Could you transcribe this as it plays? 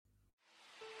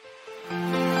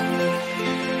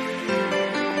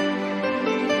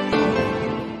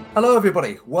Hello,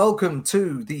 everybody. Welcome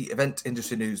to the Event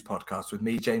Industry News podcast with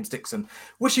me, James Dixon.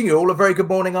 Wishing you all a very good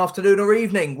morning, afternoon, or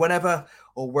evening, whenever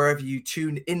or wherever you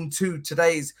tune into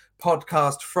today's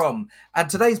podcast from. And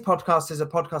today's podcast is a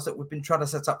podcast that we've been trying to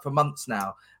set up for months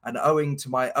now. And owing to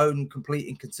my own complete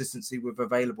inconsistency with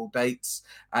available dates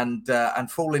and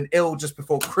falling ill just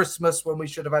before Christmas when we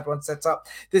should have had one set up,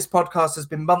 this podcast has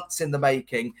been months in the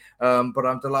making. But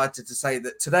I'm delighted to say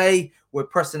that today we're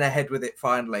pressing ahead with it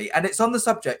finally. And it's on the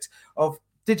subject of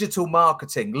digital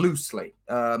marketing loosely.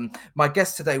 My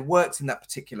guest today works in that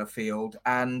particular field,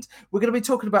 and we're going to be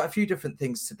talking about a few different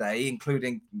things today,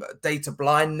 including data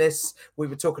blindness. We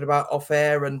were talking about off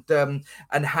air, and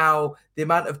how the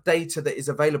amount of data that is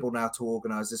available now to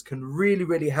organizers can really,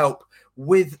 really help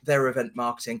with their event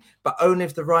marketing, but only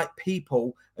if the right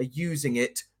people are using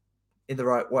it in the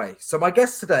right way. So my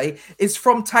guest today is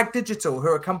from Tag Digital, who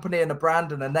are a company and a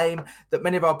brand and a name that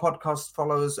many of our podcast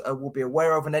followers will be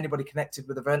aware of, and anybody connected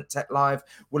with Event Tech Live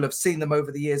will have seen them over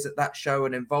the years at that show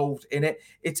and involved in it.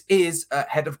 It is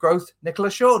Head of Growth, Nicola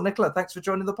Shaw. Nicola, thanks for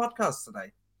joining the podcast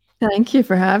today. Thank you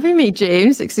for having me,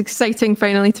 James. It's exciting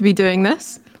finally to be doing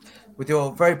this. With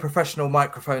your very professional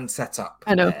microphone setup.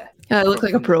 I know. I look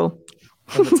like a pro.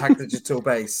 From the Tag Digital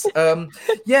base.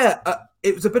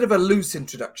 It was a bit of a loose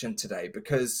introduction today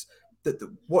because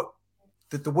the work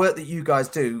that you guys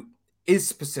do is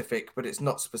specific, but it's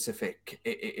not specific,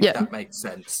 if that makes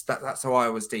sense. That's how I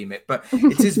always deem it. But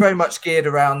it is very much geared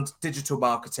around digital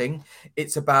marketing.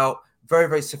 It's about very,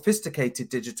 very sophisticated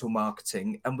digital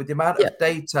marketing. And with the amount of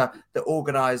data that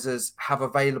organizers have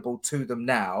available to them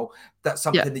now, that's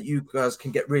something that you guys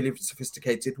can get really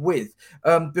sophisticated with.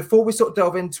 Before we sort of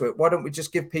delve into it, why don't we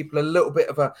just give people a little bit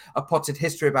of a potted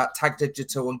history about Tag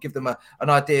Digital and give them an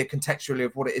idea contextually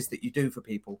of what it is that you do for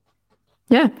people?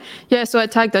 Yeah. So at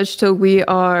Tag Digital, we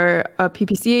are a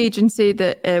PPC agency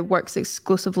that works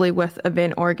exclusively with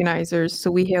event organizers. So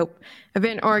we help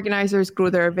event organizers grow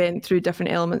their event through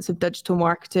different elements of digital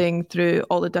marketing, through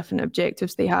all the different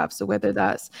objectives they have. So whether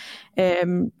that's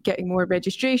getting more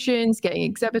registrations, getting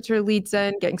exhibitor leads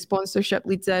in, getting sponsorship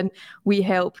leads in, we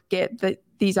help get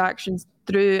these actions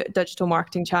through digital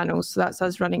marketing channels. So that's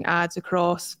us running ads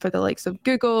across for the likes of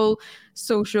Google,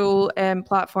 social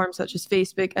platforms such as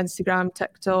Facebook, Instagram,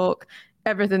 TikTok,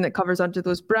 everything that covers under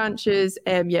those branches.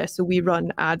 So we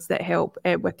run ads that help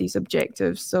with these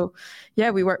objectives. So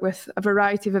we work with a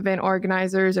variety of event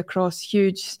organizers across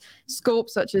huge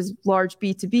scopes, such as large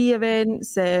B2B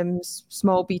events,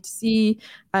 small B2C,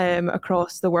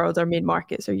 across the world. Our main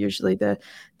markets are usually the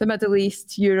Middle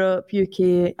East, Europe,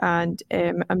 UK, and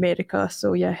America.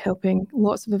 So helping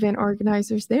lots of event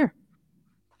organizers there.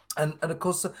 And of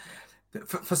course,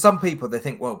 for some people, they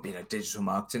think, well, digital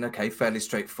marketing, okay, fairly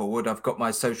straightforward. I've got my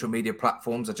social media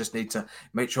platforms. I just need to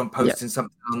make sure I'm posting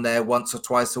something on there once or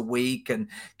twice a week and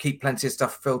keep plenty of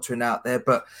stuff filtering out there.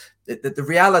 But the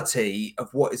reality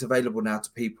of what is available now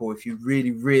to people, if you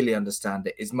really, really understand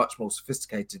it, is much more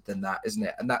sophisticated than that, isn't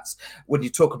it? And that's when you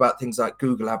talk about things like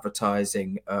Google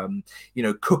advertising,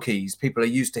 cookies. People are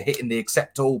used to hitting the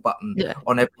accept all button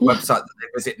on every website that they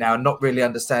visit now, not really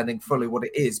understanding fully what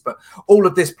it is. But all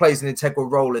of this plays an integral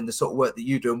role in the sort of work that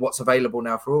you do and what's available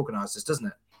now for organizers, doesn't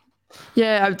it?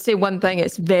 Yeah, I would say one thing,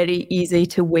 it's very easy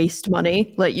to waste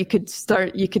money. Like you could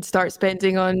start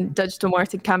spending on digital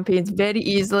marketing campaigns very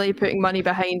easily, putting money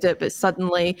behind it, but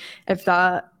suddenly if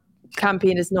that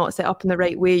campaign is not set up in the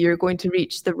right way, you're going to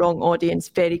reach the wrong audience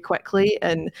very quickly.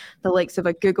 And the likes of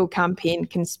a Google campaign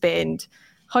can spend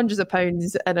hundreds of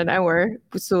pounds in an hour.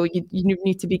 So you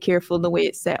need to be careful in the way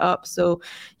it's set up. So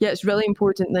it's really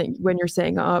important that when you're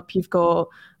setting it up, you've got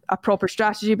a proper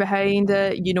strategy behind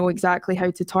it. You know exactly how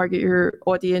to target your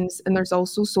audience. And there's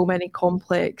also so many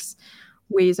complex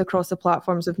ways across the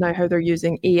platforms of now how they're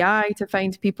using AI to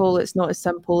find people. It's not as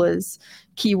simple as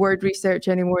keyword research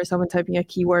anymore. Someone typing a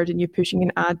keyword and you pushing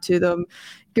an ad to them.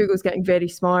 Google's getting very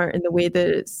smart in the way that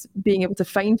it's being able to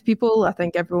find people. I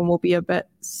think everyone will be a bit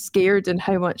scared in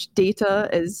how much data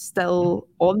is still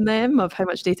on them, of how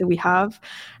much data we have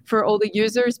for all the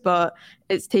users, but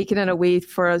it's taken in a way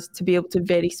for us to be able to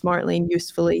very smartly and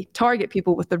usefully target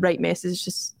people with the right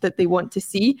messages that they want to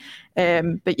see.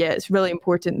 It's really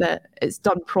important that it's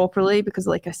done properly because,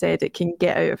 like I said, it can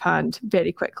get out of hand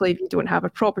very quickly if you don't have a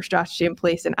proper strategy in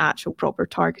place and actual proper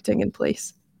targeting in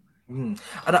place. And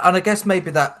I guess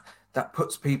maybe that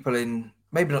puts people in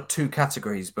maybe not two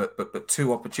categories, but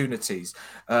two opportunities.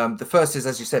 The first is,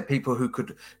 as you said, people who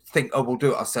could think, oh, we'll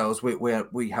do it ourselves.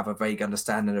 We have a vague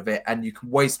understanding of it, and you can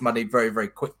waste money very, very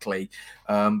quickly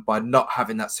by not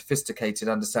having that sophisticated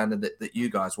understanding that you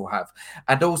guys will have.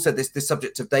 And also this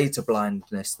subject of data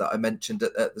blindness that I mentioned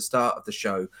at the start of the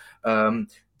show.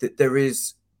 that there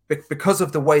is, because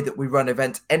of the way that we run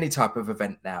events, any type of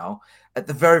event now, at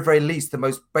the very, very least, the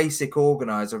most basic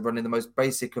organizer running the most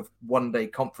basic of one-day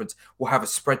conference will have a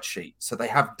spreadsheet. So they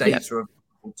have data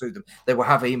available to them. They will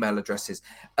have email addresses.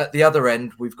 At the other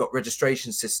end, we've got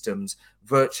registration systems,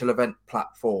 virtual event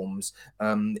platforms,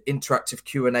 interactive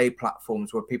Q&A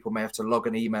platforms where people may have to log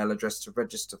an email address to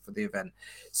register for the event.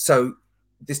 So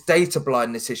this data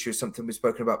blindness issue is something we've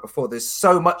spoken about before. There's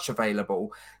so much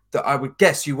available that I would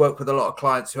guess you work with a lot of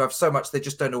clients who have so much they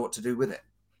just don't know what to do with it.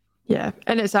 Yeah,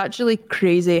 and it's actually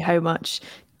crazy how much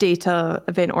data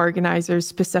event organizers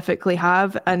specifically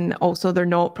have, and also they're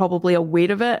not probably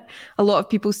aware of it. A lot of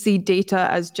people see data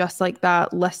as just like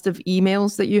that list of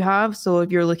emails that you have. So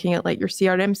if you're looking at like your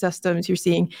CRM systems, you're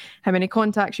seeing how many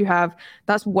contacts you have.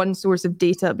 That's one source of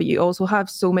data, but you also have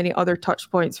so many other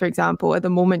touch points. For example, at the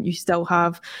moment, you still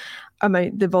have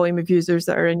the volume of users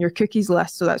that are in your cookies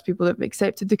list. So that's people that have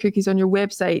accepted the cookies on your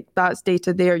website. That's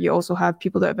data there. You also have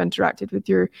people that have interacted with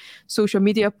your social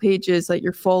media pages, like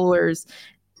your followers.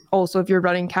 Also, if you're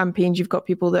running campaigns, you've got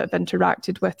people that have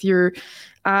interacted with your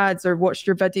ads or watched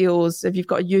your videos. If you've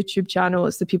got a YouTube channel,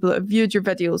 it's the people that have viewed your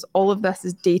videos. All of this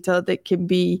is data that can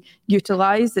be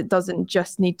utilized. It doesn't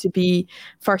just need to be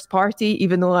first party,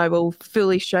 even though I will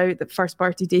fully shout that first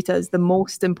party data is the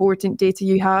most important data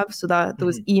you have. So that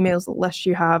those emails lists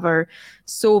you have are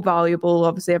so valuable.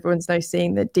 Obviously, everyone's now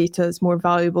saying that data is more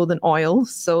valuable than oil.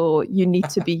 So you need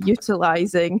to be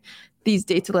utilizing these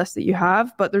data lists that you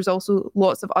have, but there's also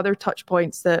lots of other touch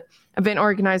points that event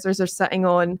organizers are sitting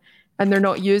on and they're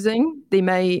not using. They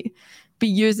might be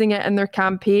using it in their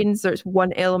campaigns. There's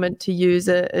one element to use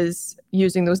it is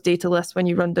using those data lists when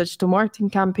you run digital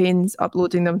marketing campaigns,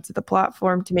 uploading them to the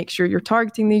platform to make sure you're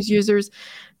targeting these users.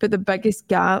 But the biggest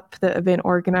gap that event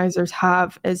organizers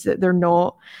have is that they're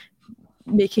not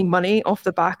making money off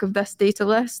the back of this data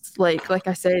list. Like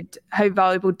I said, how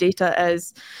valuable data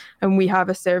is, and we have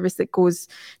a service that goes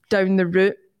down the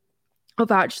route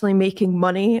of actually making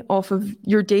money off of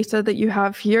your data that you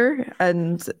have here.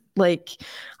 And like,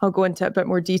 I'll go into a bit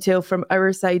more detail from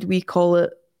our side. We call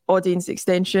it audience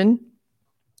extension.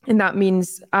 And that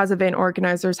means as event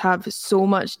organizers have so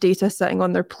much data sitting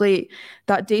on their plate,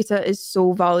 that data is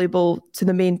so valuable to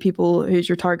the main people who's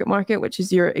your target market, which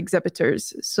is your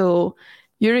exhibitors. So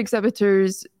your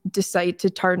exhibitors decide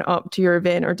to turn up to your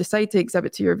event or decide to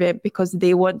exhibit to your event because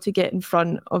they want to get in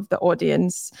front of the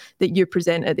audience that you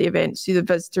present at the event, so the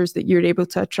visitors that you're able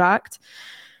to attract.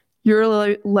 You're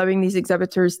allowing these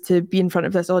exhibitors to be in front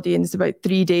of this audience about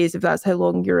 3 days, if that's how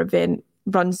long your event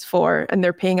runs for, and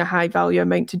they're paying a high value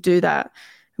amount to do that.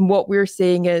 And what we're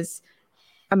saying is,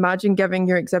 imagine giving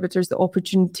your exhibitors the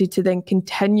opportunity to then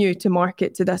continue to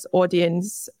market to this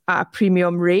audience at a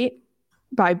premium rate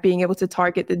by being able to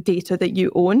target the data that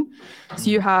you own. So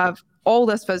you have all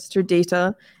this visitor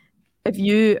data. If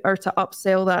you are to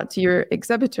upsell that to your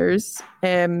exhibitors,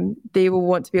 they will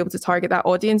want to be able to target that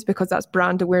audience because that's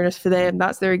brand awareness for them.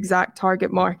 That's their exact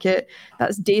target market.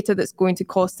 That's data that's going to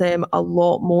cost them a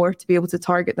lot more to be able to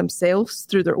target themselves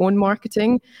through their own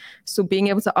marketing. So being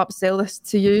able to upsell this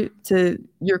to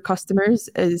your customers,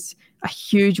 is a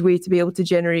huge way to be able to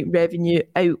generate revenue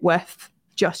out with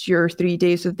just your 3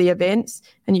 days of the events,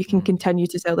 and you can continue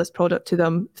to sell this product to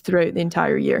them throughout the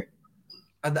entire year.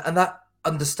 And that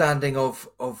understanding of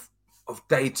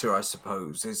data, I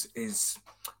suppose, is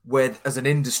where, as an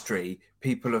industry,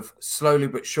 people have slowly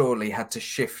but surely had to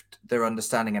shift their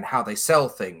understanding and how they sell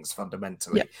things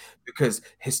fundamentally. Because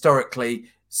historically,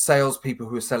 salespeople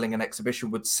who are selling an exhibition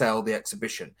would sell the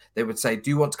exhibition. They would say, do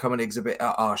you want to come and exhibit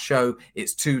at our show?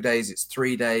 It's 2 days, it's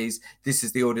 3 days. This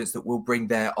is the audience that we'll bring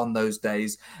there on those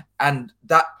days. And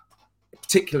that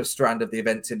particular strand of the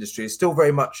events industry is still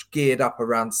very much geared up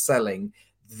around selling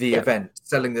the event,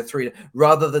 selling the 3,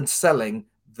 rather than selling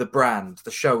the brand,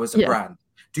 the show as a brand.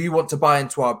 Do you want to buy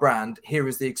into our brand? Here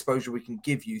is the exposure we can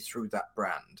give you through that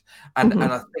brand. And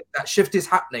I think that shift is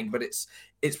happening, but it's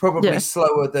probably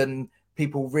slower than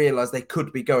people realize they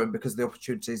could be going because of the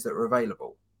opportunities that are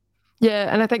available.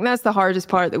 Yeah, and I think that's the hardest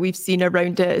part that we've seen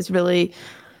around it, is really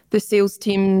the sales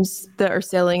teams that are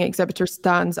selling exhibitor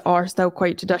stands are still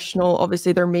quite traditional.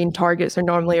 Obviously, their main targets are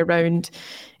normally around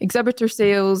exhibitor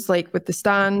sales, like with the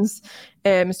stands.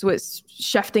 So it's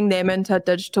shifting them into a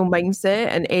digital mindset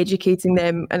and educating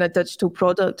them in a digital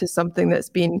product is something that's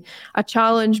been a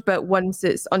challenge. But once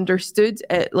it's understood,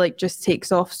 it like just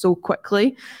takes off so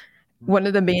quickly. One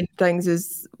of the main things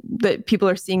is that people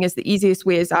are seeing as the easiest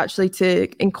way is actually to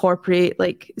incorporate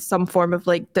like some form of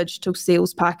like digital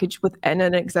sales package within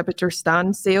an exhibitor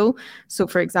stand sale. So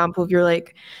for example, if you're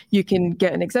like, you can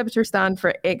get an exhibitor stand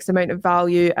for X amount of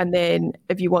value, and then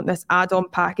if you want this add-on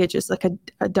package, it's like an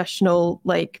additional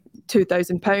like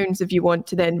 £2,000 if you want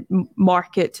to then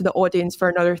market to the audience for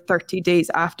another 30 days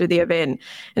after the event.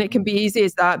 And it can be easy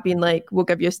as that, being like, we'll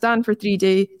give you a stand for 3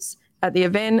 days at the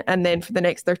event, and then for the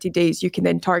next 30 days you can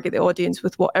then target the audience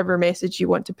with whatever message you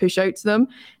want to push out to them,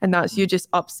 and that's you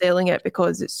just upselling it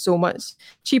because it's so much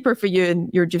cheaper for you and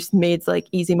you're just made like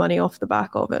easy money off the back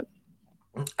of it.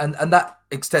 And that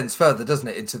extends further, doesn't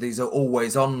it, into these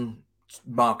always on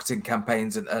marketing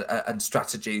campaigns and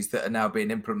strategies that are now being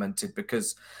implemented,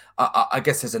 because I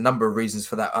guess there's a number of reasons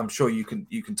for that. I'm sure you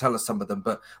can tell us some of them,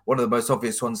 but one of the most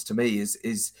obvious ones to me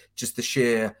is just the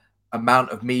sheer amount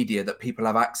of media that people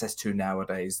have access to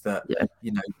nowadays, that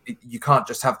you can't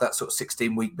just have that sort of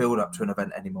 16-week build up to an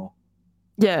event anymore.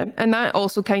 Yeah, and that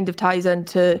also kind of ties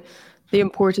into the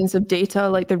importance of data.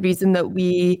 Like the reason that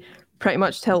we pretty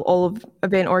much tell all of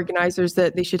event organizers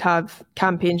that they should have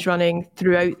campaigns running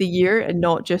throughout the year and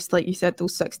not just, like you said,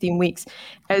 those 16 weeks,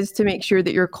 is to make sure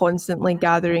that you're constantly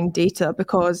gathering data,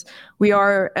 because we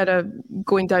are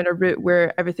going down a route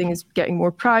where everything is getting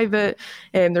more private,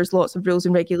 and there's lots of rules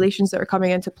and regulations that are coming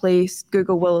into place.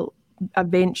 Google will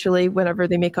eventually, whenever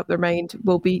they make up their mind,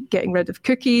 will be getting rid of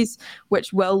cookies,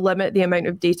 which will limit the amount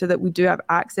of data that we do have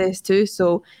access to.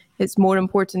 So it's more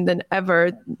important than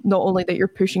ever, not only that you're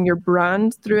pushing your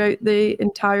brand throughout the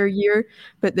entire year,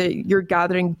 but that you're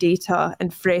gathering data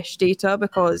and fresh data,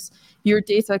 because your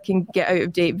data can get out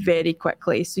of date very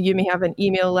quickly. So you may have an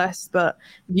email list, but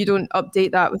if you don't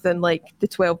update that within like the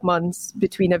 12 months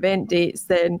between event dates,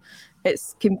 then it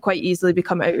can quite easily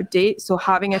become out of date. So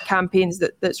having a campaign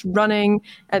that's running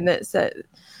and that's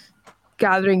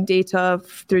gathering data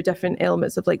through different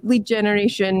elements of like lead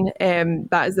generation,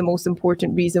 that is the most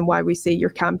important reason why we say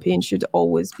your campaign should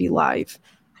always be live.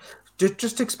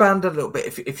 Just expand a little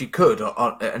bit, if you could,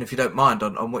 and if you don't mind,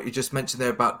 on what you just mentioned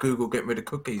there about Google getting rid of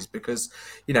cookies, because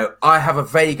I have a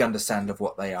vague understanding of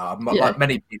what they are. Like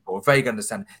many people, a vague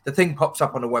understanding. The thing pops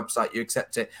up on a website, you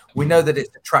accept it. We know that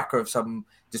it's a tracker of some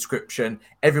description.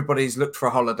 Everybody's looked for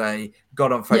a holiday,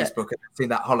 got on Facebook, and seen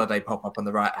that holiday pop up on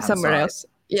the right hand side.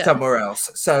 Somewhere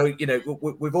else. So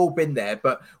we've all been there.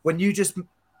 But when you just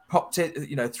popped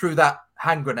it, threw that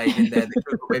hand grenade in there, that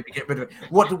Google maybe get rid of it.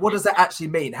 What does that actually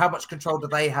mean? How much control do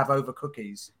they have over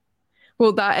cookies?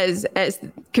 Well,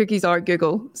 cookies are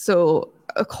Google, so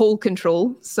a whole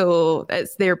control. So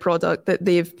it's their product that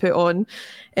they've put on.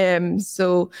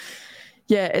 So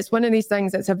yeah, it's one of these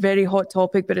things that's a very hot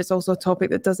topic, but it's also a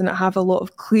topic that doesn't have a lot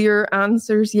of clear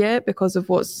answers yet because of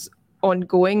what's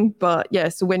ongoing. But yeah,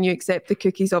 so when you accept the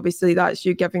cookies, obviously that's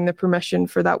you giving the permission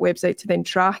for that website to then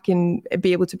track and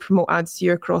be able to promote ads to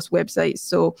you across websites.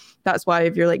 So that's why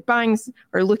if you're like Bangs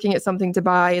or looking at something to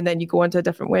buy and then you go onto a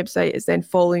different website, it's then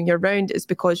following you around. It's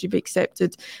because you've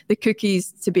accepted the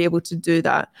cookies to be able to do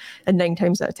that. And 9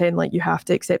 times out of 10, like you have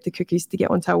to accept the cookies to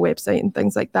get onto a website and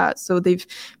things like that. So they've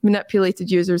manipulated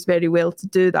users very well to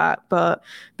do that. But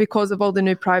because of all the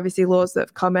new privacy laws that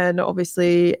have come in,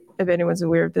 obviously, if anyone's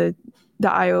aware of the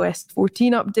iOS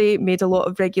 14 update, made a lot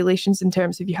of regulations in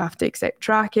terms of you have to accept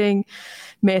tracking.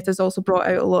 Meta's also brought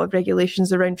out a lot of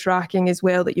regulations around tracking as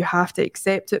well, that you have to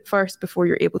accept it first before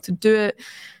you're able to do it.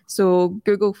 So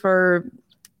Google for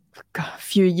a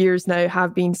few years now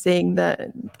have been saying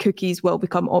that cookies will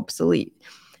become obsolete.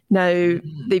 Now,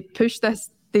 they pushed this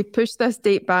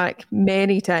date back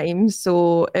many times.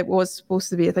 So it was supposed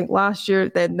to be, I think, last year,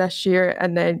 then this year,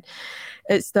 and then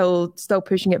it's still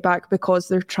pushing it back because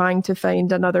they're trying to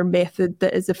find another method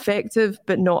that is effective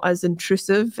but not as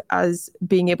intrusive as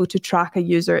being able to track a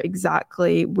user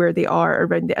exactly where they are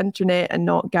around the internet and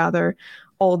not gather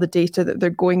all the data that they're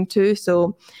going to.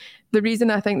 So the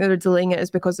reason I think that they're delaying it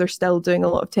is because they're still doing a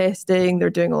lot of testing. They're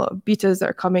doing a lot of betas that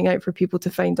are coming out for people to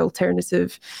find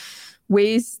alternative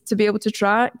ways to be able to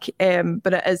track.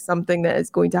 But it is something that is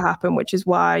going to happen, which is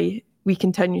why we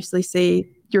continuously say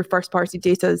your first party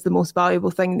data is the most valuable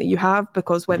thing that you have,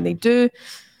 because when they do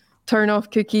turn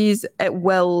off cookies, it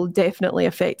will definitely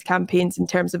affect campaigns in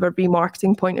terms of a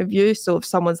remarketing point of view. So if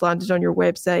someone's landed on your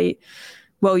website,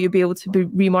 will you be able to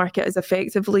remarket as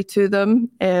effectively to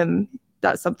them?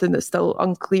 That's something that's still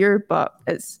unclear, but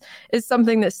it's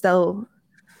something that's still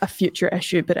a future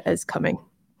issue, but it is coming.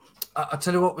 I'll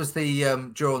tell you what was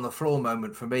the jaw on the floor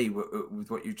moment for me with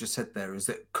what you just said there, is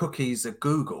that cookies are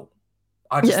Google.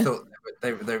 I just thought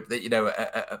they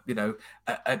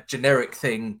a generic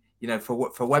thing, for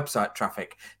website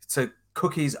traffic. So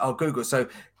cookies are Google. So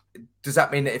does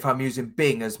that mean that if I'm using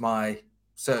Bing as my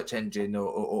search engine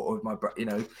or my,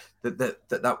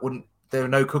 that wouldn't, there are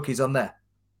no cookies on there?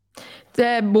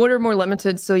 More and more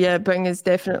limited. So yeah, Bing is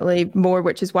definitely more,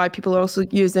 which is why people are also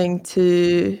using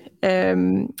to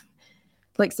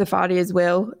like Safari as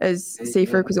well is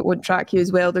safer because it won't track you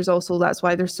as well. There's also, that's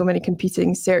why there's so many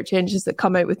competing search engines that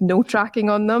come out with no tracking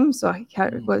on them. So I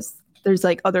can't, there's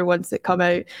like other ones that come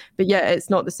out, but yeah, it's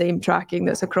not the same tracking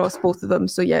that's across both of them.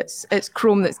 So yeah, it's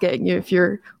Chrome that's getting you if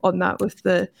you're on that with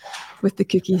the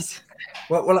cookies.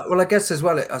 Well, I guess as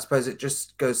well, I suppose it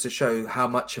just goes to show how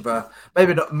much of a,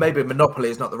 maybe monopoly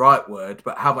is not the right word,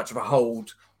 but how much of a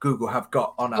hold Google have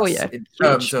got on us in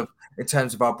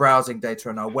terms of our browsing data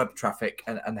and our web traffic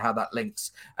and how that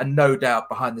links. And no doubt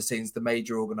behind the scenes, the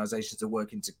major organizations are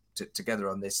working together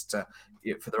on this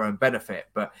for their own benefit.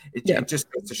 But it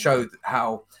just goes to show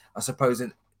how, I suppose,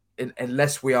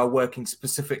 unless we are working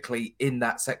specifically in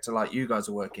that sector like you guys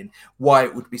are working, why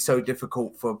it would be so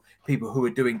difficult for people who are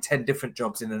doing 10 different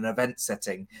jobs in an event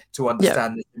setting to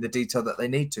understand the detail that they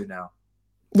need to now.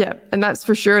 Yeah, and that's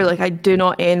for sure. Like, I do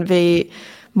not envy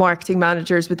marketing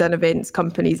managers within events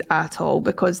companies at all,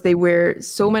 because they wear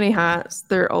so many hats.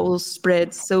 They're all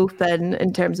spread so thin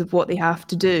in terms of what they have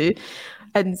to do.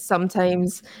 And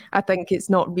sometimes I think it's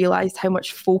not realized how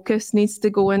much focus needs to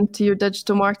go into your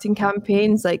digital marketing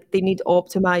campaigns. Like, they need to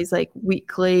optimize like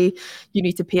weekly. You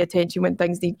need to pay attention when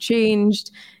things need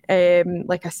changed.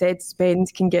 Like I said,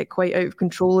 spend can get quite out of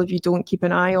control if you don't keep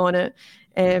an eye on it.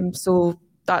 So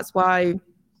that's why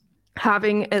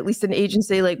having at least an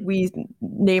agency, like we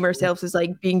name ourselves as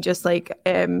like being just like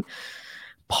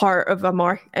part of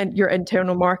your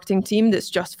internal marketing team that's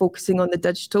just focusing on the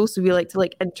digital. So we like to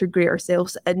like integrate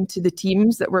ourselves into the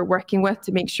teams that we're working with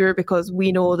to make sure, because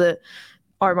we know that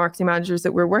our marketing managers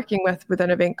that we're working with within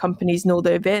event companies know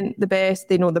the event the best,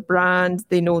 they know the brand,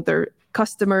 they know their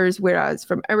customers, whereas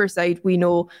from our side, we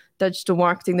know digital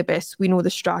marketing the best, we know the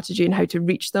strategy and how to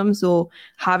reach them. So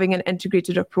having an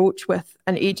integrated approach with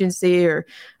an agency or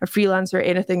a freelancer or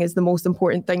anything is the most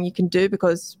important thing you can do,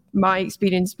 because my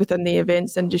experience within the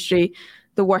events industry,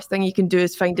 the worst thing you can do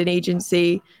is find an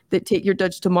agency that take your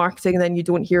digital marketing and then you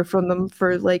don't hear from them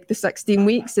for like the 16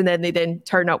 weeks. And then they then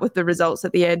turn up with the results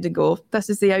at the end and go, this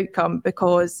is the outcome,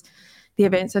 because the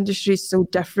events industry is so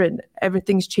different.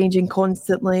 Everything's changing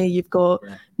constantly. You've got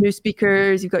new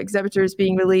speakers, you've got exhibitors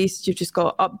being released, you've just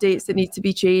got updates that need to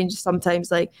be changed.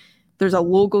 Sometimes like there's a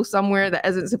logo somewhere that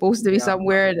isn't supposed to be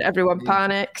somewhere and everyone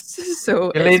panics.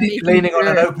 So you're leaning on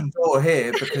an open door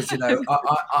here, because, you know,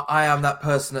 I am that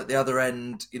person at the other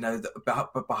end, you know,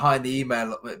 behind the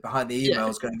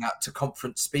emails going out to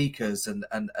conference speakers and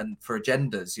for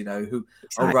agendas, you know, who,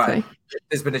 right,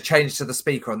 there's been a change to the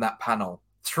speaker on that panel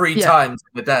 3 times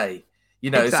in a day. You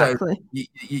know, so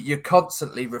you're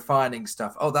constantly refining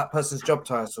stuff. Oh, that person's job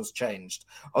title's changed.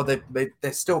 Oh,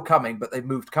 they're still coming, but they've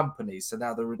moved companies. So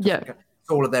now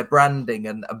all of their branding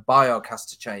and bio has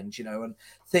to change, you know, and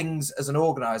things as an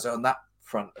organizer on that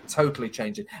front are totally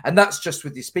changing. And that's just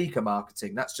with your speaker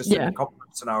marketing. That's just in a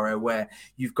conference scenario where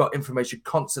you've got information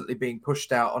constantly being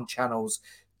pushed out on channels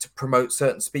to promote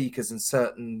certain speakers and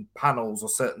certain panels or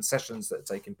certain sessions that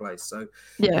are taking place. So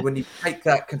when you take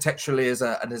that contextually as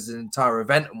an entire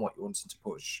event and what you're wanting to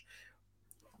push,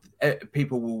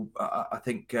 people will, I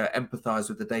think, empathize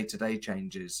with the day-to-day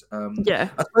changes. I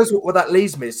suppose what that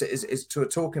leads me is to a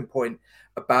talking point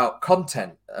about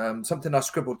content, something I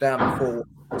scribbled down before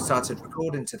we started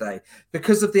recording today.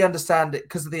 Because of the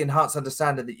enhanced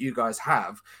understanding that you guys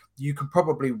have, you can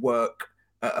probably work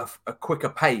a quicker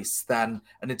pace than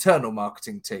an internal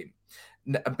marketing team.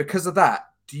 And because of that,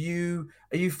 are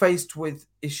you faced with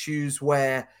issues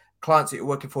where clients that you're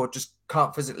working for just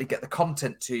can't physically get the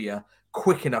content to you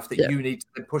quick enough that you need to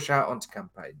then push out onto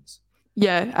campaigns?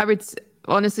 Yeah, I would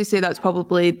honestly say that's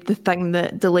probably the thing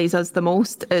that delays us the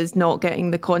most, is not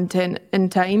getting the content in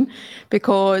time,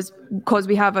 because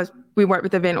we work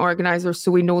with event organizers,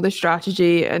 so we know the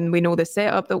strategy and we know the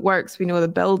setup that works, we know the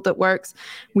build that works.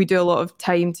 We do a lot of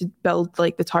time to build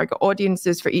like the target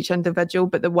audiences for each individual,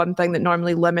 but the one thing that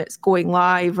normally limits going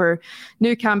live or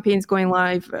new campaigns going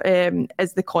live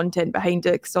is the content behind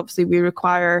it, because obviously we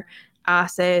require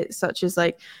assets such as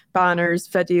like banners,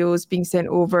 videos being sent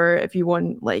over. If you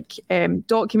want like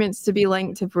documents to be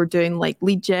linked, if we're doing like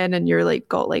lead gen and you're like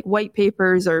got like white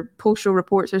papers or post-show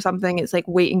reports or something, it's like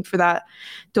waiting for that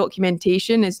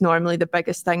documentation is normally the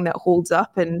biggest thing that holds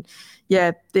up. And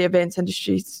the events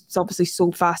industry is obviously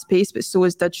so fast paced, but so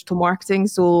is digital marketing.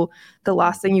 So the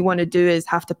last thing you want to do is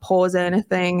have to pause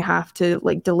anything, have to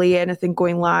like delay anything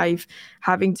going live,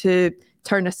 having to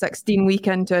turn a 16-week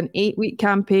into an 8-week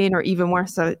campaign, or even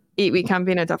worse, a 8-week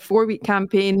campaign into a 4-week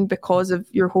campaign, because of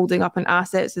you're holding up on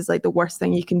assets, is like the worst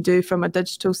thing you can do from a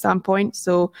digital standpoint.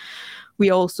 So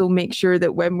we also make sure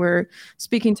that when we're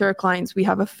speaking to our clients, we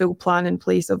have a full plan in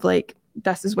place of like,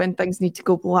 this is when things need to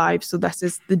go live. So this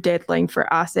is the deadline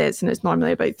for assets. And it's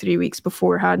normally about 3 weeks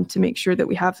beforehand to make sure that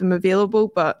we have them available.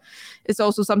 But it's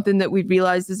also something that we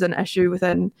realized is an issue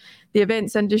within the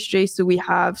events industry. So we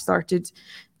have started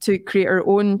to create our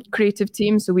own creative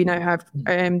team. So we now have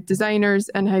designers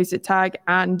in-house at Tag,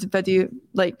 and video,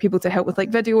 like people to help with like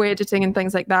video editing and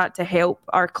things like that to help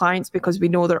our clients, because we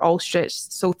know they're all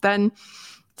stretched so thin.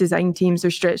 Design teams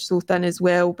are stretched so thin as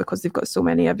well because they've got so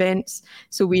many events.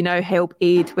 So we now help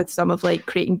aid with some of like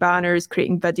creating banners,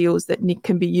 creating videos that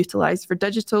can be utilized for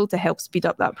digital to help speed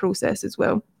up that process as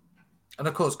well. And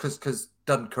of course, because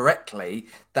done correctly,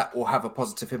 that will have a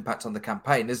positive impact on the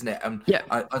campaign, isn't it? And yeah,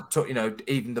 I taught,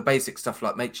 even the basic stuff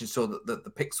like making sure that the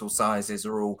pixel sizes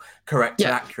are all correct and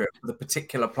accurate for the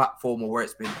particular platform or where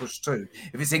it's being pushed to.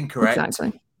 If it's incorrect,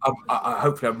 exactly.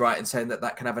 Hopefully I'm right in saying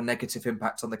that can have a negative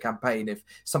impact on the campaign if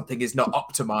something is not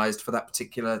optimized for that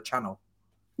particular channel.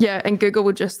 Yeah, and Google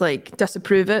will just like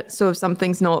disapprove it. So if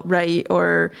something's not right,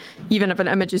 or even if an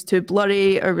image is too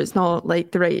blurry or it's not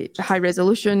like the right high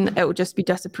resolution, it will just be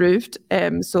disapproved.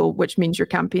 So which means your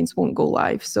campaigns won't go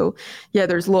live. So yeah,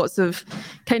 there's lots of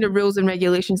kind of rules and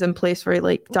regulations in place for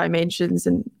like dimensions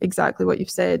and exactly what you've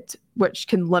said, which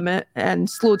can limit and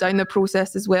slow down the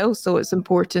process as well. So it's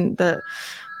important that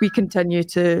we continue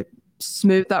to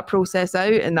smooth that process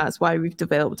out, and that's why we've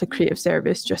developed a creative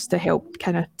service, just to help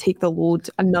kind of take the load,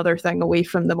 another thing away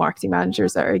from the marketing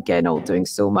managers that are again all doing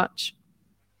so much.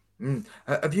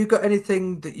 Have you got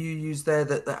anything that you use there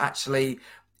that actually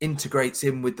integrates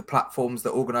in with the platforms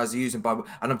that organizers are using?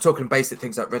 And I'm talking basic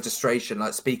things like registration,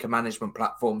 like speaker management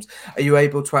platforms. Are you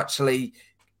able to actually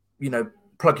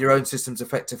plug your own systems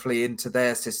effectively into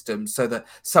their systems so that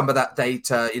some of that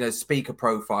data, speaker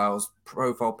profiles,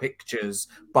 profile pictures,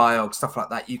 biog, stuff like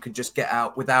that, you can just get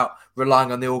out without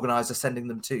relying on the organizer sending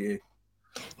them to you?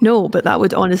 No, but that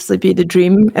would honestly be the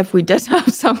dream if we did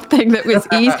have something that was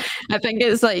easy. I think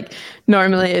it's like,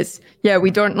 normally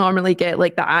we don't normally get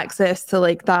like the access to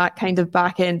like that kind of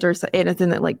back end or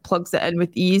anything that like plugs it in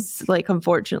with ease. Like,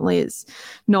 unfortunately, it's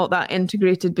not that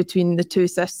integrated between the two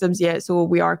systems yet. So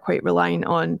we are quite reliant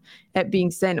on it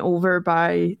being sent over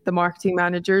by the marketing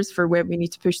managers for when we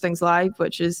need to push things live,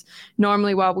 which is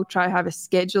normally why we'll try to have a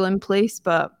schedule in place.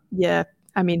 But yeah,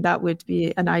 I mean, that would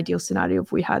be an ideal scenario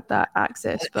if we had that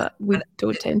access, but we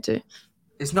don't tend to.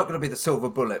 It's not going to be the silver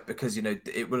bullet, because,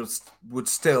 it would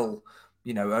still,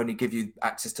 only give you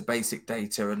access to basic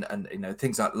data and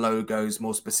things like logos,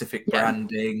 more specific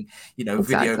branding,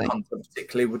 video content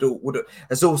particularly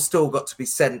has all still got to be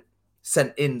sent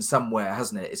in somewhere,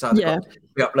 hasn't it? It's either got to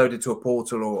be uploaded to a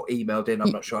portal or emailed in.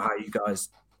 I'm not sure how you guys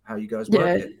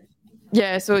work it.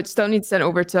 Yeah, so it still needs sent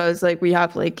over to us. Like, we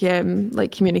have like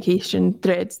communication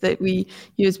threads that we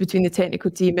use between the technical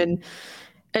team, and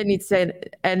it needs sent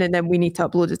in, and then we need to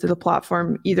upload it to the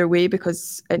platform either way,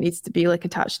 because it needs to be like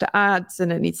attached to ads,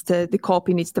 and the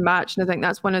copy needs to match. And I think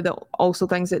that's one of the also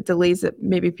things that delays that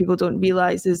maybe people don't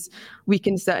realize is we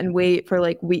can sit and wait for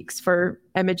like weeks for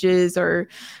images or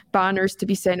banners to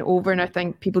be sent over. And I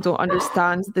think people don't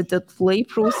understand the delay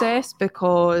process,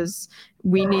 because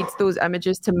we need those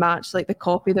images to match like the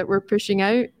copy that we're pushing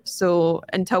out. So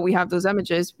until we have those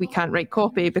images, we can't write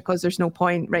copy, because there's no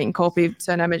point writing copy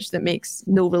to an image that makes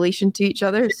no relation to each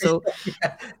other. So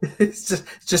it's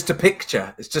just a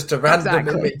picture. It's just a random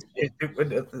image.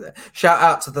 Shout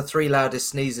out to the 3 loudest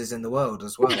sneezes in the world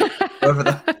as well.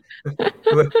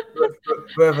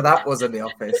 whoever that was in the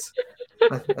office.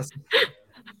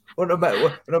 What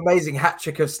an amazing hat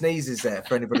trick of sneezes there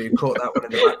for anybody who caught that one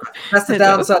in the background. That's the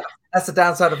downside. That's the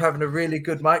downside of having a really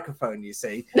good microphone, you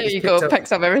see. There you go.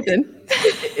 Picks up everything.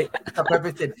 It picks up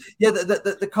everything. Yeah,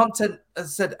 the content, as I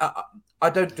said, I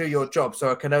don't do your job, so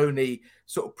I can only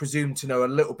sort of presume to know a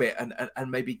little bit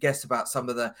and maybe guess about some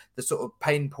of the sort of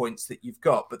pain points that you've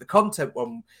got. But the content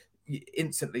one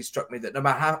instantly struck me that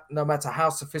no matter how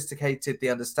sophisticated the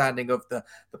understanding of the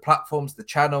platforms, the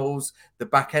channels, the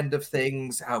back end of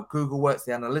things, how Google works,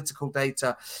 the analytical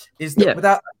data, is that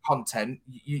without that content,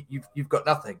 you've got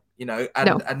nothing,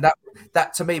 and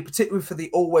that to me, particularly for the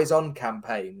always on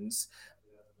campaigns,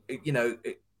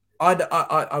 I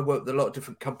work with a lot of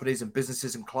different companies and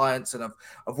businesses and clients, and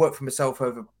I've worked for myself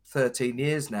over 13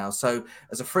 years now. So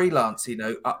as a freelance,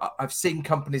 I've seen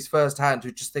companies firsthand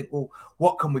who just think, well,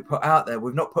 what can we put out there?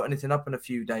 We've not put anything up in a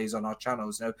few days on our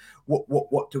channels.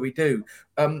 What do we do?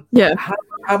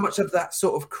 How much of that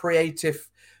sort of creative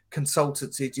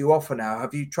consultancy do you offer now?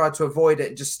 Have you tried to avoid it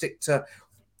and just stick to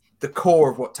the core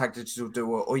of what Tag Digital do,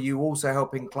 or are you also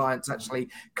helping clients actually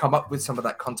come up with some of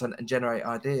that content and generate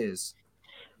ideas?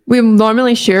 We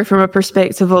normally share from a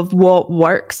perspective of what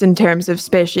works in terms of,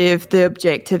 especially if the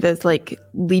objective is like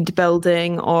lead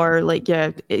building or like,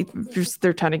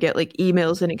 they're trying to get like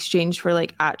emails in exchange for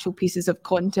like actual pieces of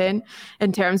content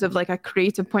in terms of like a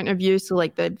creative point of view. So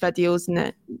like the videos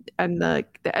and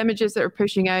the images that are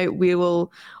pushing out, we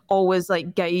will always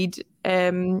like guide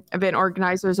event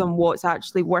organizers on what's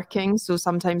actually working. So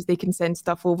sometimes they can send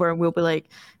stuff over and we'll be like,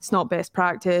 it's not best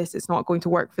practice, it's not going to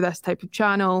work for this type of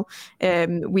channel.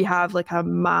 We have like a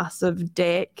massive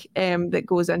deck that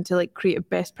goes into like creative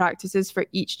best practices for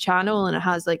each channel, and it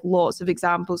has like lots of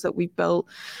examples that we've built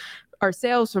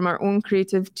ourselves from our own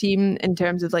creative team in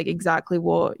terms of like exactly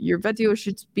what your video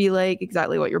should be like,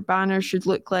 exactly what your banner should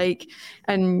look like.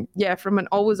 And yeah, from an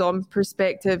always on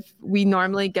perspective, we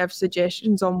normally give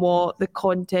suggestions on what the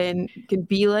content can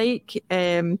be like.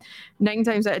 9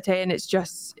 times out of 10,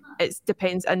 it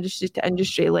depends industry to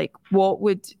industry, like what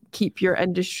would keep your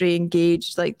industry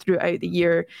engaged like throughout the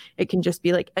year. It can just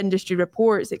be like industry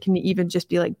reports, it can even just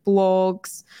be like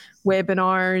blogs,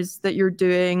 webinars that you're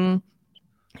doing,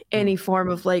 any form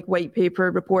of like white paper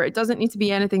report. It doesn't need to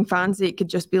be anything fancy. It could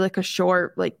just be like a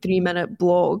short, like 3-minute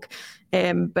blog.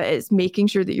 But it's making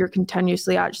sure that you're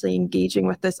continuously actually engaging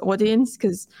with this audience.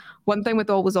 Because one thing with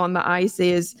Always On that I say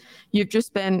is you've just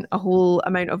spent a whole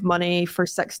amount of money for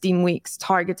 16 weeks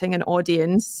targeting an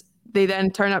audience. They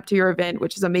then turn up to your event,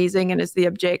 which is amazing and is the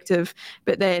objective.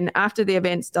 But then after the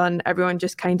event's done, everyone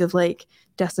just kind of like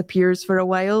disappears for a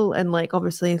while and like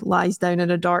obviously lies down in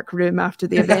a dark room after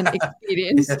the event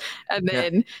experience and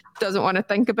then doesn't want to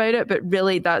think about it. But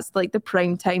really that's like the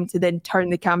prime time to then turn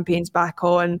the campaigns back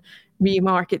on,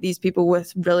 remarket these people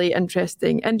with really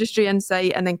interesting industry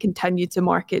insight, and then continue to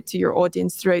market to your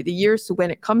audience throughout the year. So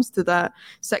when it comes to that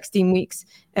 16 weeks,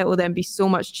 it will then be so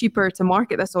much cheaper to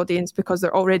market this audience because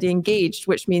they're already engaged,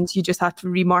 which means you just have to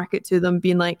remarket to them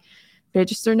being like,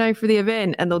 register now for the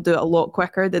event, and they'll do it a lot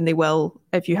quicker than they will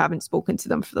if you haven't spoken to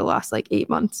them for the last like 8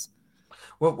 months.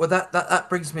 Well, that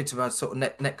brings me to my sort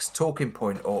of next talking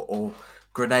point or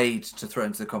grenade to throw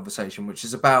into the conversation, which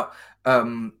is about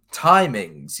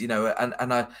timings, you know, and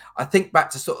I think back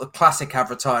to sort of the classic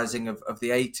advertising of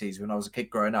the 80s when I was a kid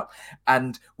growing up,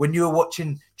 and when you were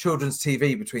watching children's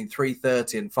TV between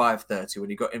 3:30 and 5:30 when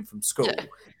you got in from school,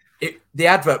 the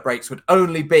advert breaks would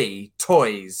only be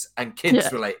toys and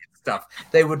kids related stuff.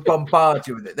 They would bombard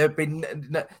you with it.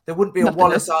 There wouldn't be a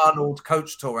Wallace Arnold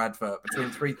coach tour advert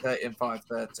between 3:30 and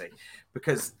 5:30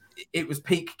 because it was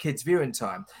peak kids viewing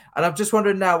time. And I'm just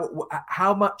wondering now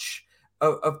how much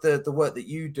of the work that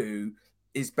you do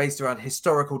is based around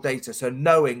historical data. So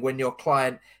knowing when your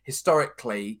client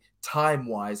historically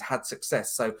time-wise had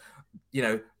success. So, you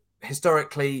know,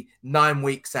 historically 9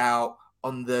 weeks out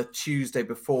on the Tuesday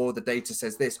before the data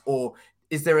says this, or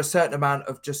is there a certain amount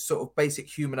of just sort of basic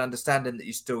human understanding that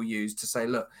you still use to say,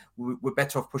 look, we're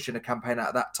better off pushing a campaign out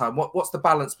at that time? What's the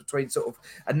balance between sort of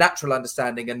a natural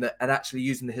understanding and actually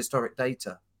using the historic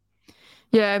data?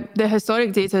 Yeah, the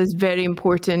historic data is very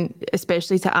important,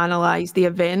 especially to analyze the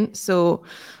event. So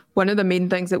one of the main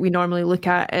things that we normally look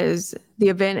at is the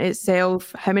event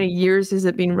itself. How many years has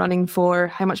it been running for?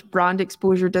 How much brand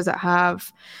exposure does it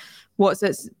have? What's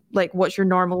your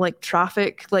normal like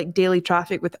traffic, like daily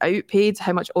traffic without paid?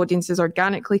 How much audience is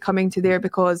organically coming to there?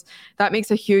 Because that makes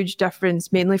a huge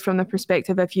difference, mainly from the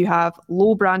perspective if you have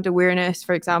low brand awareness,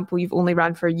 for example, you've only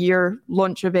ran for a year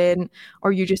launch event,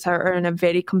 or you just are in a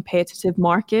very competitive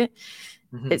market.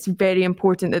 It's very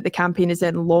important that the campaign is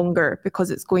in longer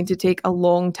because it's going to take a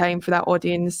long time for that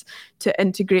audience to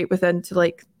integrate within to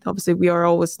like, obviously we are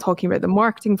always talking about the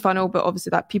marketing funnel, but obviously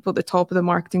that people at the top of the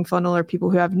marketing funnel are people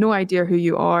who have no idea who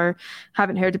you are,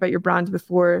 haven't heard about your brand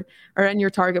before, are in your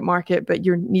target market, but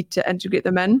you need to integrate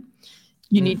them in.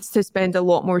 You need to spend a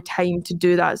lot more time to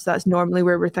do that. So that's normally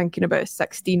where we're thinking about a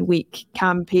 16-week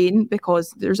campaign,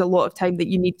 because there's a lot of time that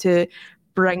you need to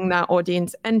bring that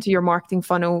audience into your marketing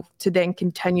funnel to then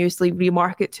continuously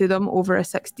remarket to them over a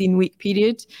 16-week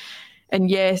period. And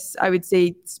yes, I would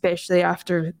say, especially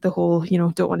after the whole,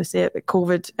 don't want to say it, but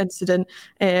COVID incident,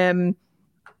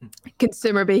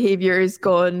 consumer behavior has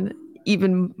gone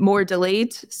even more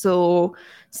delayed. So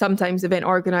sometimes event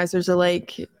organizers are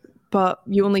like, but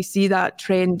you only see that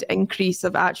trend increase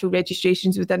of actual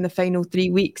registrations within the final 3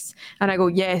 weeks. And I go,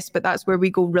 yes, but that's where we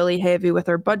go really heavy with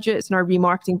our budgets and our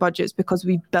remarketing budgets, because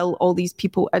we built all these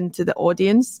people into the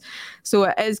audience. So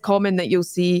it is common that you'll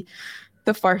see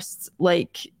the first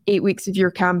like 8 weeks of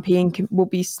your campaign will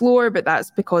be slower, but that's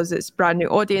because it's brand new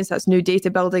audience, that's new data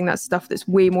building, that's stuff that's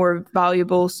way more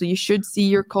valuable. So you should see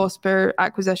your cost per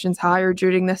acquisitions higher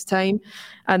during this time.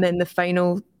 And then the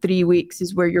final 3 weeks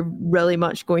is where you're really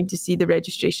much going to see the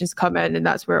registrations come in. And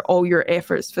that's where all your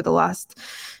efforts for the last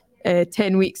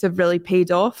 10 weeks have really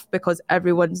paid off, because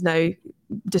everyone's now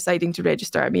deciding to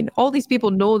register. I mean, all these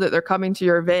people know that they're coming to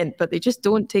your event, but they just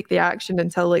don't take the action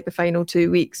until like the final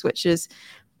 2 weeks, which is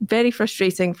very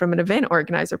frustrating from an event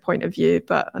organizer point of view.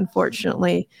 But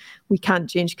unfortunately, we can't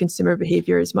change consumer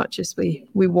behavior as much as we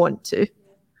want to.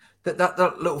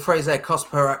 That little phrase there, cost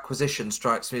per acquisition,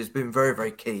 strikes me as being very,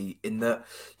 very key, in that,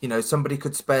 you know, somebody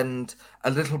could spend a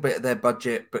little bit of their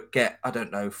budget but get, I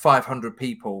don't know, 500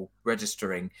 people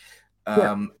registering,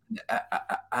 and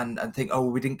think, oh,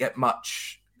 we didn't get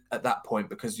much at that point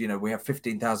because, you know, we have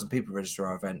 15,000 people register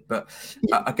our event. But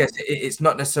I guess it's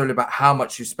not necessarily about how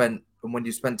much you spent and when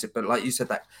you spent it, but like you said,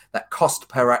 that cost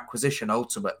per acquisition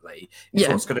ultimately is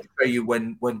what's going to show you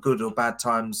when good or bad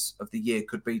times of the year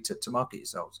could be to market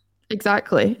yourselves.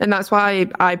 Exactly. And that's why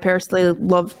I personally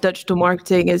love digital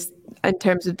marketing, is in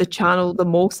terms of the channel the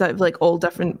most out of like all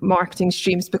different marketing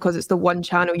streams, because it's the one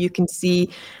channel you can see,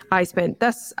 I spent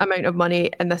this amount of money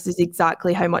and this is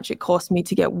exactly how much it cost me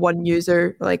to get one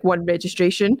user, like one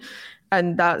registration.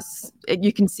 And that's,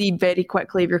 you can see very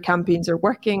quickly if your campaigns are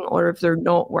working or if they're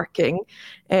not working.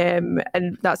 And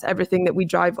that's everything that we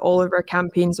drive. All of our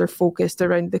campaigns are focused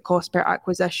around the cost per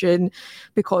acquisition,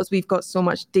 because we've got so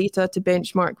much data to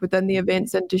benchmark within the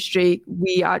events industry.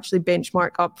 We actually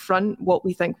benchmark up front what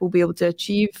we think we'll be able to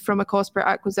achieve from a cost per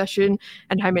acquisition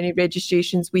and how many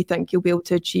registrations we think you'll be able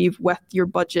to achieve with your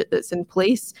budget that's in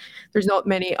place. There's not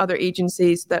many other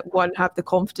agencies that, one, have the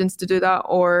confidence to do that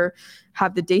or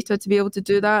have the data to be able to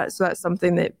do that. So that's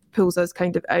something that pulls us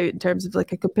kind of out in terms of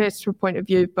like a competitor point of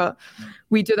view. But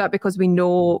we do that because we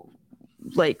know,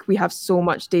 like, we have so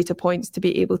much data points to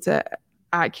be able to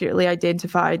accurately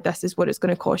identify this is what it's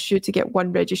going to cost you to get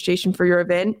one registration for your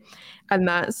event. And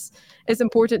it's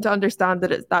important to understand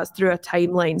that that's through a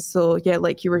timeline. So yeah,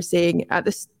 like you were saying, at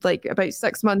this, like about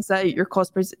 6 months out, your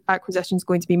cost per acquisition is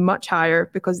going to be much higher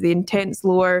because the intent's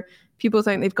lower. People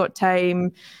think they've got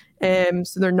time,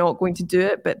 so they're not going to do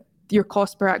it. But your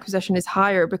cost per acquisition is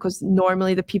higher because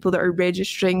normally the people that are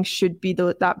registering should be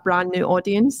that brand new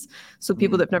audience. So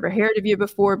people that have never heard of you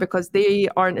before, because they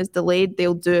aren't as delayed,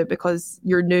 they'll do it because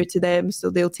you're new to them, so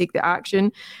they'll take the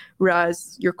action.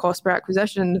 Whereas your cost per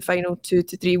acquisition in the final 2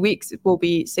 to 3 weeks will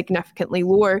be significantly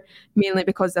lower, mainly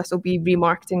because this will be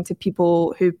remarketing to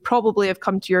people who probably have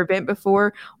come to your event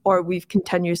before, or we've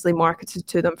continuously marketed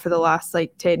to them for the last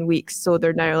like 10 weeks. So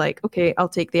they're now like, okay, I'll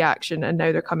take the action, and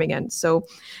now they're coming in. So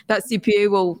that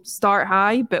CPA will start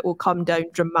high, but will come down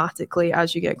dramatically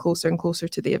as you get closer and closer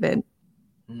to the event.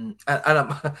 And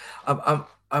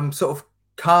I'm sort of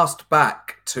cast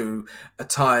back to a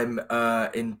time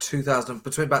in 2000,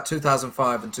 between about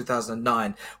 2005 and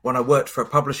 2009, when I worked for a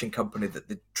publishing company that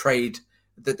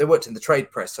they worked in the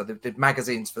trade press, so they did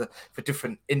magazines for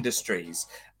different industries.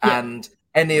 And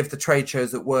any of the trade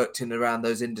shows that worked in around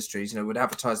those industries, you know, would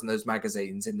advertise in those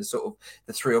magazines in the sort of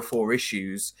the 3 or 4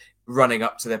 issues running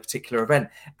up to their particular event.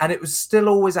 And it was still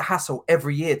always a hassle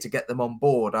every year to get them on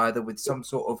board, either with some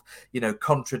sort of, you know,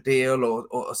 contra deal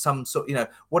or some sort, you know,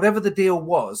 whatever the deal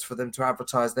was for them to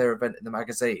advertise their event in the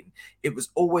magazine. It was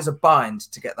always a bind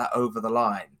to get that over the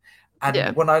line.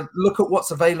 And when I look at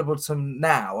what's available to them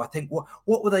now, I think,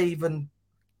 what were they even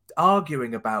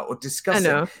arguing about or discussing?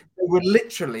 They were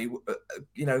literally,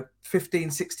 you know, 15,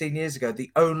 16 years ago,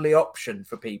 the only option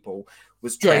for people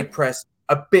was trade press,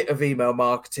 a bit of email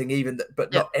marketing,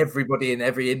 but not everybody in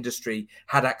every industry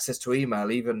had access to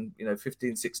email, even, you know,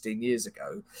 15, 16 years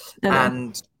ago.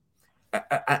 And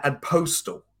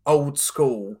postal, old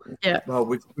school. Well,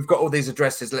 we've got all these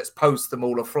addresses, let's post them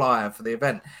all a flyer for the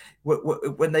event.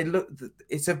 When they look,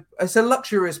 it's a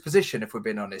luxurious position, if we're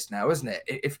being honest now, isn't it?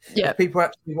 If people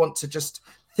actually want to just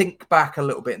think back a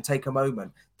little bit and take a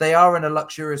moment, they are in a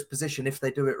luxurious position if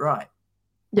they do it right.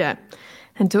 Yeah.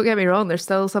 And don't get me wrong, there's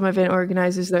still some event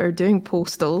organizers that are doing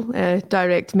postal,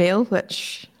 direct mail,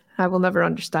 which I will never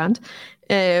understand.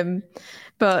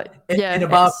 But yeah, in a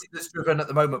market that's driven at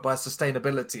the moment by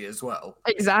sustainability as well.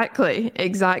 Exactly.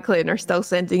 And are still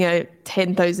sending out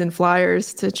 10,000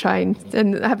 flyers to try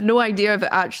and have no idea if it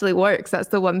actually works. That's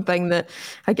the one thing that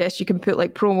I guess you can put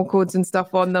like promo codes and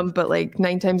stuff on them, but like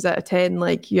 9 times out of 10,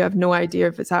 like you have no idea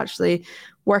if it's actually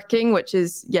working, which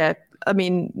is, I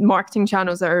mean, marketing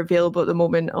channels that are available at the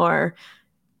moment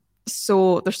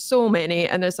there's so many,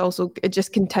 and it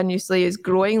just continuously is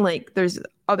growing. Like there's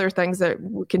other things that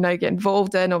we can now get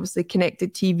involved in. Obviously,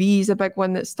 connected TV is a big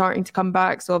one that's starting to come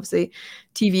back. So obviously,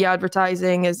 TV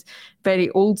advertising is very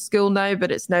old school now,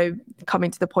 but it's now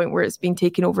coming to the point where it's being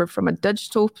taken over from a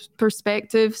digital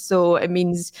perspective. So it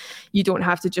means you don't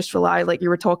have to just rely, like you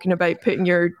were talking about, putting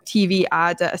your TV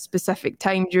ad at a specific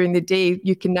time during the day.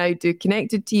 You can now do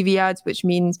connected TV ads, which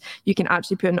means you can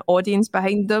actually put an audience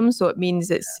behind them. So it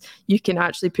means you can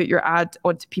actually put your ad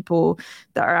onto people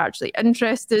that are actually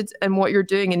interested in what you're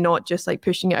doing and not just like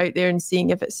pushing it out there and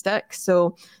seeing if it sticks.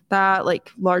 So that,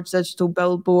 like large digital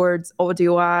billboards,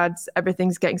 audio ads,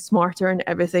 everything's getting smarter and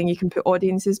everything you can put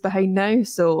audiences behind now.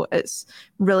 So it's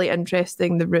really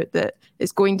interesting the route that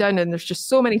it's going down, and there's just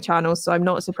so many channels. So I'm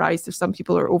not surprised if some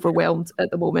people are overwhelmed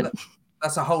at the moment.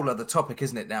 That's a whole other topic,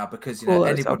 isn't it, now? Because, you know,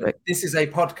 this is a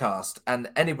podcast, and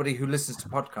anybody who listens to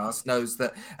podcasts knows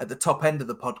that at the top end of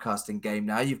the podcasting game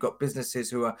now, you've got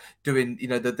businesses who are doing, you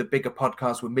know, the bigger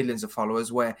podcasts with millions of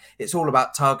followers, where it's all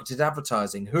about targeted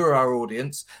advertising. Who are our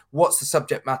audience? What's the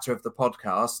subject matter of the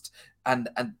podcast? And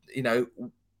you know,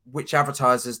 which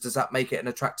advertisers does that make it an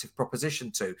attractive proposition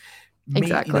to?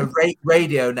 Exactly. You know,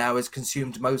 radio now is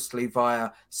consumed mostly via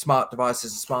smart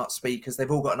devices and smart speakers. They've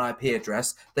all got an IP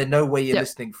address. They know where you're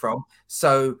listening from.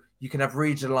 So you can have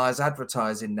regionalized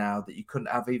advertising now that you couldn't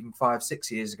have even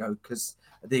 5-6 years ago because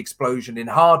of the explosion in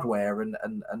hardware and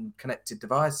connected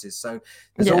devices. So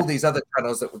there's all these other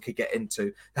channels that we could get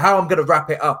into. How I'm going to wrap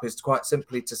it up is quite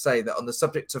simply to say that on the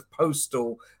subject of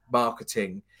postal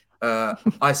marketing,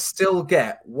 I still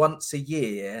get once a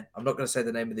year, I'm not going to say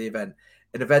the name of the event,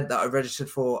 an event that I registered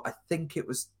for, I think it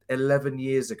was 11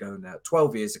 years ago now,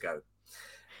 12 years ago.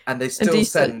 And they still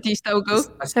send... Do you still go?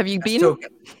 Have you been?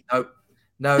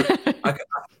 No.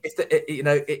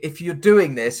 If you're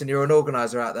doing this and you're an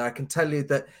organizer out there, I can tell you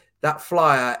that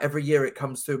flyer, every year it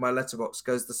comes through my letterbox,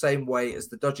 goes the same way as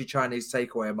the dodgy Chinese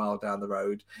takeaway a mile down the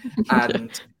road.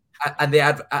 And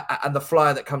the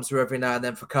flyer that comes through every now and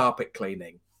then for carpet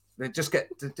cleaning. They just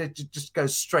go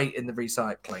straight in the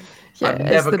recycling. I'm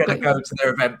never going to go to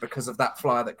their event because of that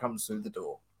flyer that comes through the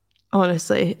door.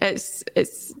 Honestly, it's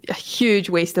a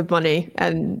huge waste of money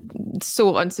and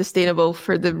so unsustainable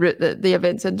for the route that the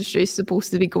events industry is supposed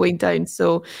to be going down.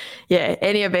 So, yeah,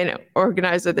 any event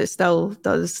organizer that still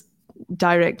does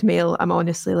direct mail, I'm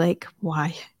honestly like,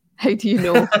 why? How do you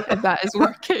know if that is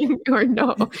working or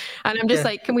not? And I'm just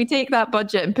like, can we take that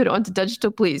budget and put it onto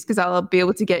digital, please? Because I'll be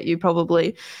able to get you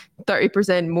probably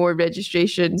 30% more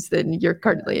registrations than you're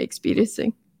currently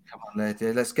experiencing. Come on,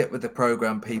 let's get with the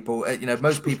program, people. You know,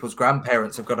 most people's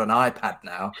grandparents have got an iPad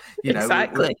now. You know,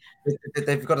 exactly.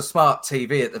 They've got a smart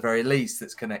TV at the very least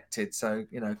that's connected. So,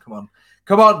 you know, come on,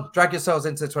 drag yourselves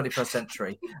into the 21st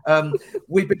century.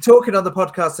 We've been talking on the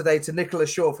podcast today to Nicola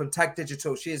Shaw from Tag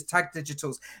Digital. She is Tag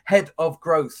Digital's head of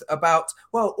growth about,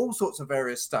 well, all sorts of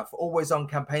various stuff, always on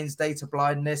campaigns, data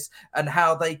blindness, and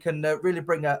how they can really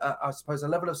bring I suppose, a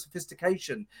level of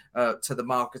sophistication to the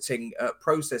marketing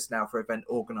process now for event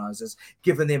organizers,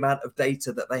 given the amount of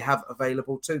data that they have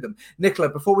available to them. Nicola,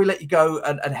 before we let you go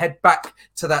and head back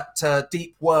to that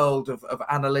deep world of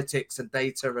analytics and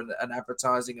data and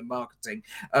advertising and marketing,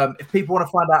 if people want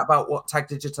to find out about what Tag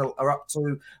Digital are up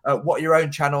to, what are your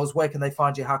own channels, where can they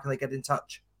find you, how can they get in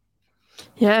touch?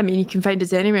 Yeah, I mean, you can find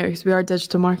us anywhere because we are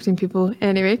digital marketing people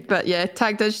anyway. But yeah,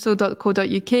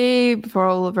 tagdigital.co.uk for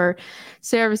all of our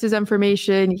services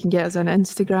information. You can get us on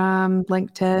Instagram,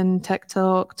 LinkedIn,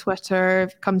 TikTok, Twitter.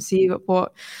 Come see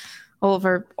what all of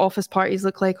our office parties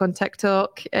look like on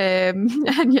TikTok. And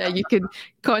yeah, you can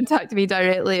contact me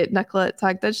directly at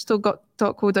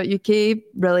nicola@tagdigital.co.uk.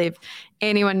 Really, if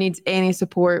anyone needs any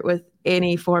support with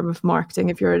any form of marketing,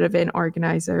 if you're an event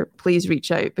organizer, please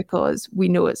reach out, because we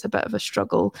know it's a bit of a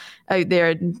struggle out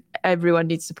there and everyone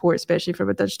needs support, especially from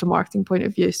a digital marketing point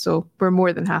of view. So we're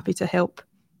more than happy to help.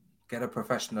 Get a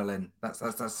professional in. That's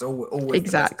always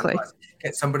exactly. The best advice.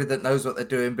 Get somebody that knows what they're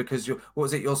doing, because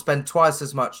you'll spend twice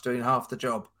as much doing half the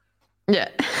job. Yeah.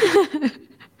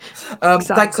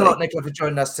 Exactly. Thanks a lot, Nicola, for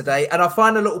joining us today. And our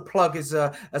final little plug is,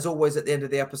 as always, at the end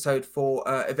of the episode for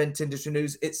Event Industry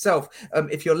News itself.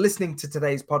 If you're listening to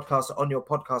today's podcast on your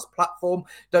podcast platform,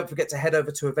 don't forget to head over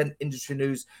to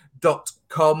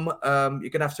eventindustrynews.com. You're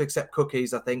going to have to accept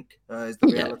cookies, I think, is the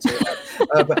reality.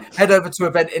 But head over to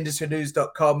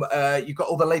eventindustrynews.com. You've got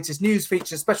all the latest news,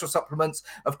 features, special supplements.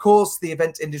 Of course, the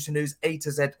Event Industry News A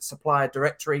to Z supplier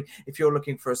directory. If you're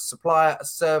looking for a supplier, a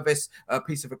service, a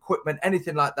piece of equipment,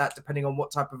 anything like that, depending on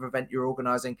what type of event you're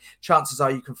organizing, chances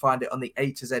are you can find it on the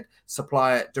A to Z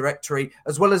supplier directory,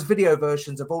 as well as video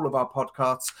versions of all of our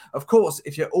podcasts. Of course,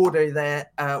 if you're already there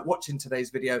watching today's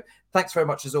video, thanks very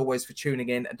much as always for tuning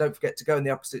in. And don't forget to go in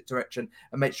the opposite direction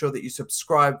and make sure that you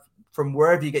subscribe from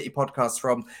wherever you get your podcasts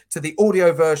from to the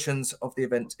audio versions of the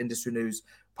Event Industry News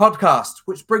podcast,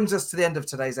 which brings us to the end of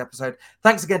today's episode.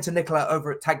 Thanks again to Nicola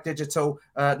over at Tag Digital.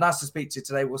 Nice to speak to you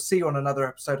today. We'll see you on another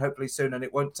episode hopefully soon, and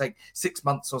it won't take 6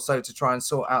 months or so to try and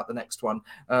sort out the next one.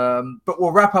 But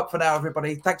we'll wrap up for now,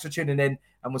 everybody. Thanks for tuning in,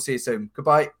 and we'll see you soon.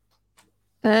 Goodbye.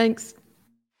 Thanks.